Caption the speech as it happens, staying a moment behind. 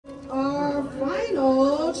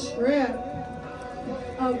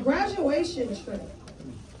graduation trip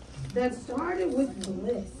that started with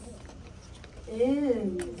bliss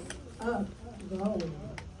ends up going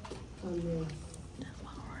amiss.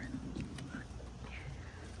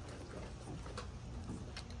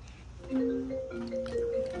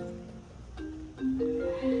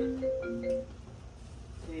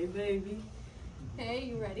 Hey, baby. Hey,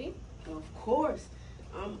 you ready? Of course.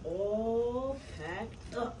 I'm all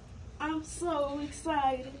packed up. I'm so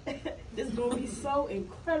excited. This is going to be so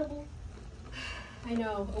incredible. I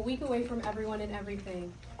know, a week away from everyone and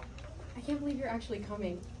everything. I can't believe you're actually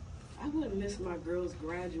coming. I wouldn't miss my girl's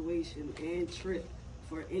graduation and trip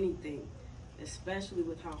for anything, especially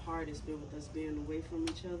with how hard it's been with us being away from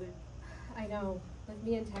each other. I know. With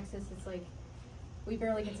me in Texas, it's like we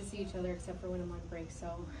barely get to see each other except for when I'm on break,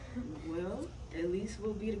 so. Well, at least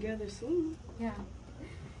we'll be together soon. Yeah.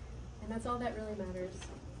 And that's all that really matters.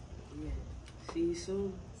 Yeah. See you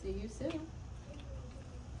soon. See you soon.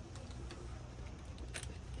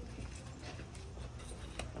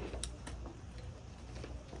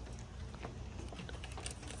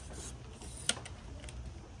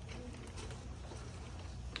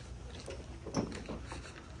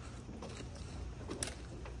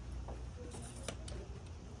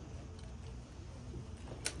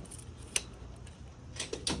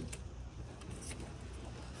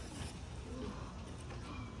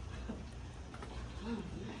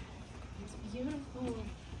 Beautiful.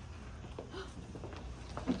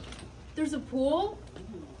 There's a pool.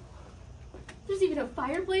 There's even a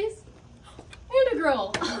fireplace and a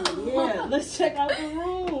grill. Yeah, let's check out the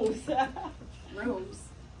rooms. Rooms?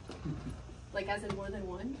 Like as in more than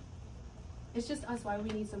one? It's just us. Why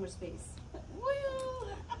would we need so much space?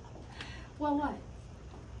 Well, what?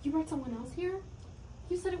 You brought someone else here?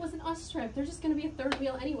 You said it was an us trip. There's just going to be a third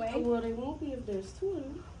wheel anyway. Well, they won't be if there's two of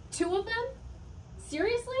them. Two of them?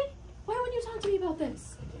 Seriously? Why wouldn't you talk to me about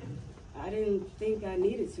this? I didn't think I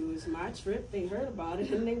needed to. It's my trip. They heard about it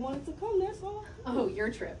and they wanted to come, that's all. Oh, your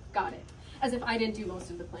trip. Got it. As if I didn't do most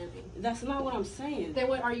of the planning. That's not what I'm saying. Then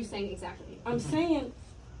what are you saying exactly? I'm saying,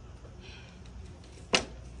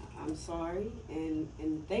 I'm sorry and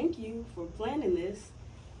thank you for planning this.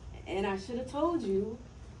 And I should have told you,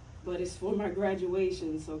 but it's for my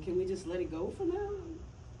graduation, so can we just let it go for now?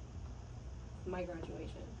 My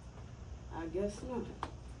graduation. I guess not.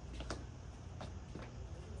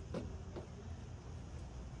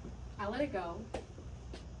 I'll let it go,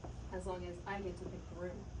 as long as I get to pick the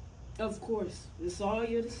room. Of course, it's all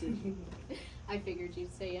your decision. I figured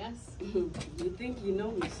you'd say yes. You think you know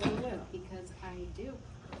me so well. Because I do.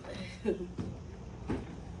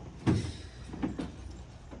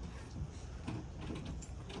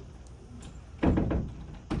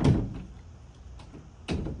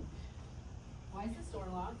 Why is this door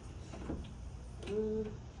locked?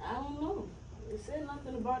 I don't know. It said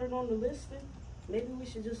nothing about it on the listing. Maybe we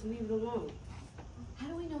should just leave it alone. How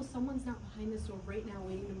do I know someone's not behind this door right now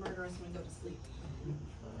waiting to murder us when we go to sleep?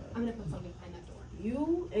 I'm gonna put something behind that door.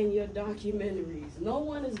 You and your documentaries. No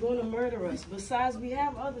one is going to murder us. Besides, we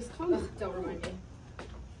have others coming. Ugh, don't remind me.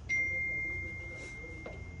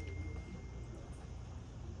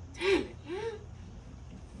 Damn it, man.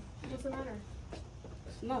 What's the matter?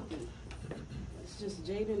 It's nothing. It's just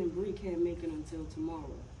Jaden and Bree can't make it until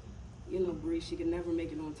tomorrow. You know, Bree, she can never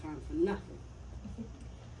make it on time for nothing.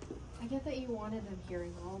 I get that you wanted them here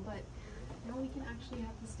and all, but now we can actually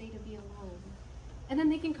have this day to be alone. And then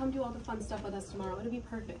they can come do all the fun stuff with us tomorrow. It'll be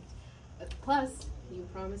perfect. Plus, you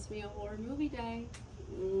promised me a horror movie day.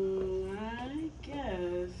 I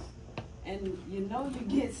guess. And you know you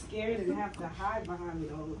get scared and have to hide behind me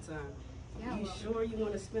all the time. Yeah, You well, sure you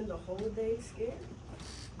want to spend the whole day scared?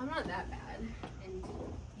 I'm not that bad. And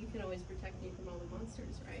you can always protect me from all the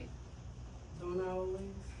monsters, right? Don't I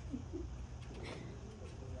always?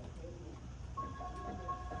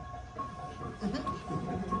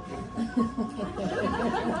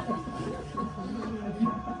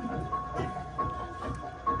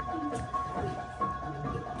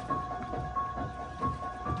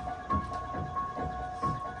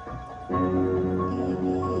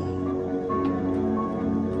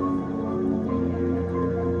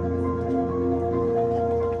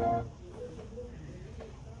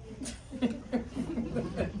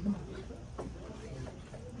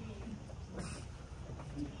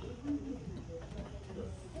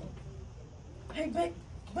 Hey,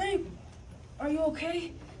 babe, are you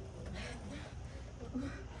okay?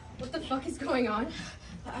 What the fuck is going on?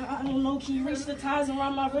 I don't know. Can you reach the ties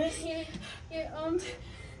around my wrist?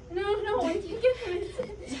 No, I can't get them.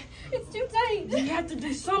 It's too tight. You have to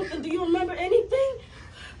do something. Do you remember anything?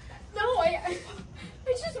 No, I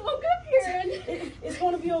just woke up here and... It's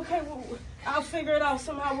going to be okay. I'll figure it out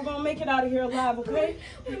somehow. We're gonna make it out of here alive, okay?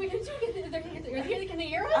 What are we gonna do? Can they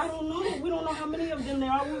hear us? I don't know. We don't know how many of them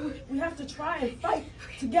there are. We have to try and fight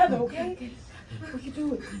together, okay? We can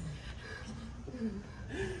do it.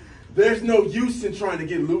 There's no use in trying to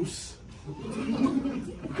get loose.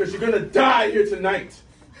 Because you're gonna die here tonight.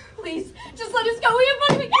 Please, just let us go. We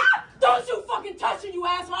have money. Ah! Don't you fucking touch it, you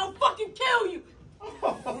asshole! I'll fucking kill you!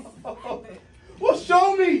 Well,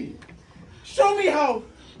 show me! Show me how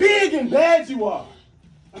big and bad you are!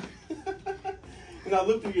 And I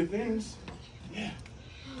looked through your things. Yeah,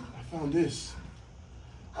 I found this.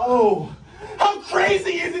 Oh, how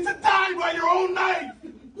crazy is it to die by your own knife?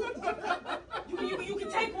 You can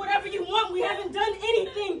take whatever you want. We haven't done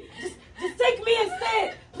anything. Just take me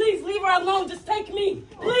instead. Please, leave her alone. Just take me.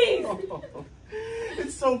 Please.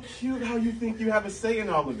 It's so cute how you think you have a say in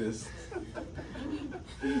all of this.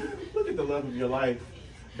 Look at the love of your life,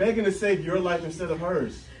 begging to save your life instead of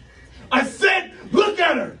hers. I said, look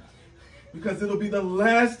at her! Because it'll be the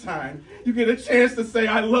last time you get a chance to say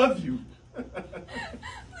I love you. Please,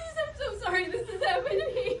 I'm so sorry this is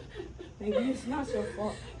happening. Baby, it's not your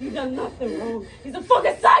fault. You've done nothing wrong. He's a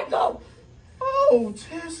fucking psycho! Oh,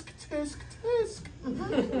 tisk, tisk, tisk.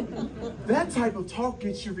 That type of talk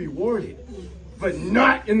gets you rewarded, but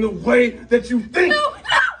not in the way that you think. No!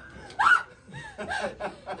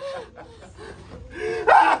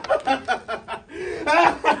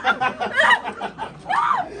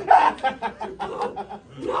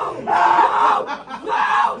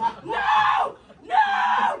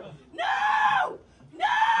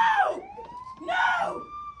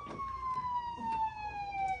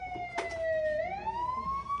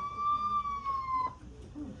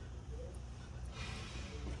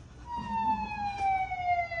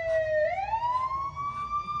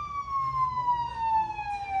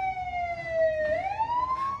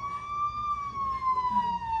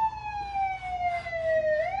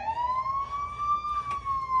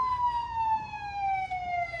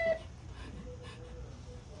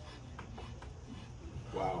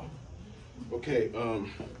 Wow. Okay,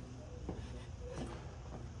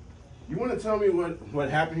 you want to tell me what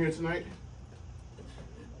happened here tonight?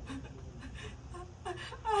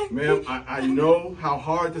 Ma'am, I know how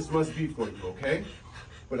hard this must be for you, okay?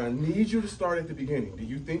 But I need you to start at the beginning. Do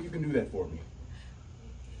you think you can do that for me?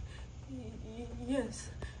 Yes.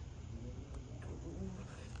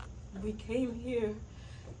 We came here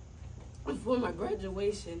for my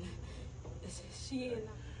graduation. She and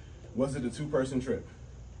Was it a two-person trip?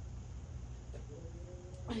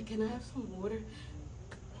 Can I have some water?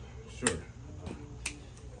 Sure.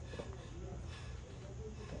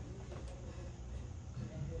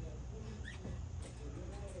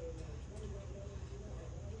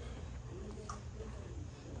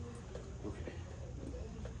 Okay.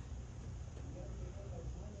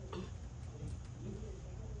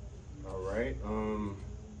 All right.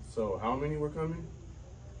 So how many were coming?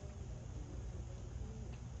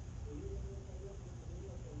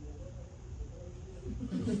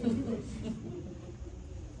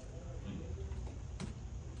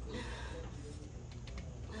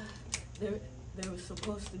 There was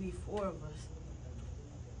supposed to be 4 of us,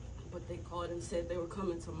 but they called and said they were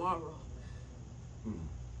coming tomorrow.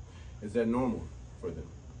 Is that normal for them?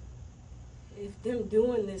 If them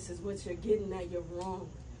doing this is what you're getting at, you're wrong.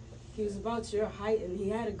 He was about your height and he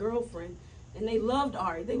had a girlfriend, and they loved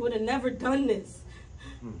Ari. They would have never done this.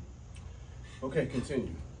 Okay,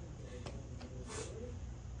 continue.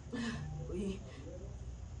 We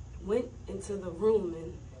went into the room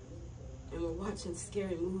and were watching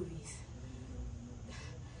scary movies.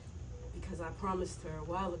 Because I promised her a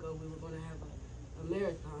while ago we were going to have a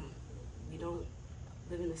marathon. We don't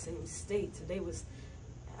live in the same state. Today was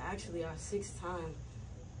actually our 6th time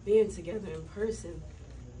being together in person.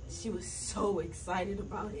 She was so excited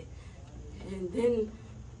about it. And then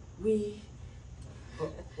we...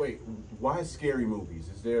 Wait, why scary movies?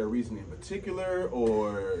 Is there a reason in particular,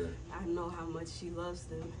 or...? I know how much she loves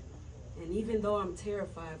them. And even though I'm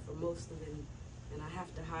terrified for most of them, and I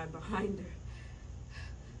have to hide behind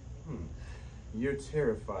her. You're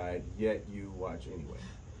terrified, yet you watch anyway.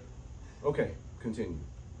 Okay, continue.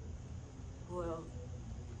 Well,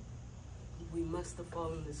 we must have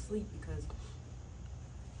fallen asleep because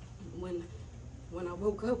when I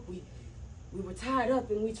woke up, we were tied up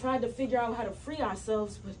and we tried to figure out how to free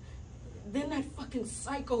ourselves, but then that fucking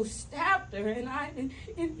psycho stabbed her, and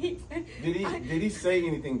he... Did he say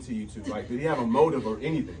anything to you two? Like, did he have a motive or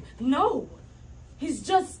anything? No, he's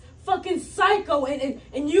just fucking psycho,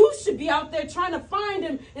 and you should be out there trying to find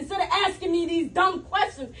him instead of asking me these dumb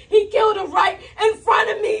questions. He killed her right in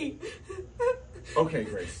front of me. Okay,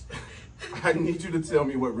 Grace. I need you to tell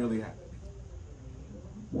me what really happened.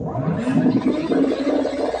 Grace?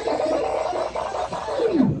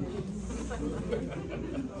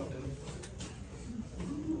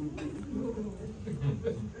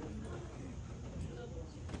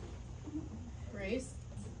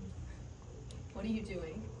 What are you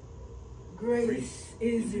doing? Grace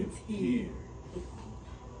isn't here.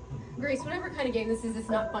 Grace, whatever kind of game this is, it's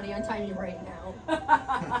not funny. Untie me right now.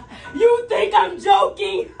 You think I'm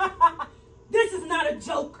joking? This is not a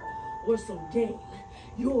joke or some game.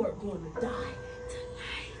 You're gonna die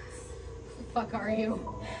tonight. The fuck are you?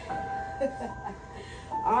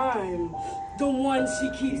 I'm the one she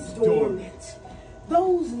keeps dormant.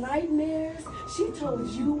 Those nightmares she told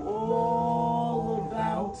you all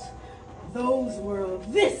about, those were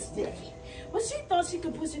of this day. But she thought she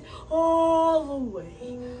could push it all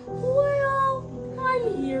away. Well,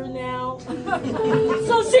 I'm here now.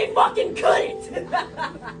 So she fucking couldn't.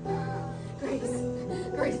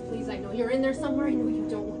 Grace, please, I know you're in there somewhere. I know you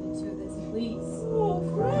don't want to do this, please. Oh,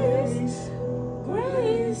 Grace,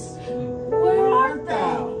 where art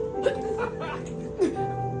thou?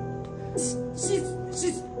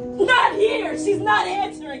 She's not here. She's not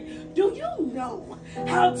answering. Do you know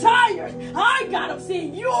how tired I got of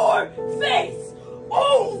seeing your face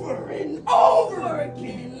over and over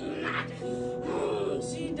again?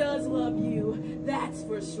 She does love you, that's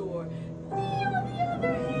for sure. Me, on the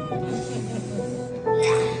other hand,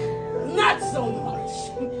 not so much.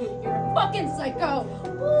 You're a fucking psycho.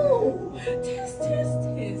 Ooh, tisk.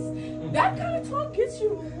 That kind of talk gets you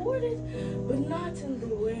rewarded, but not in the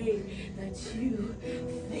way that you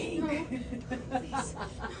think. Please.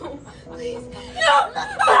 No, please. No!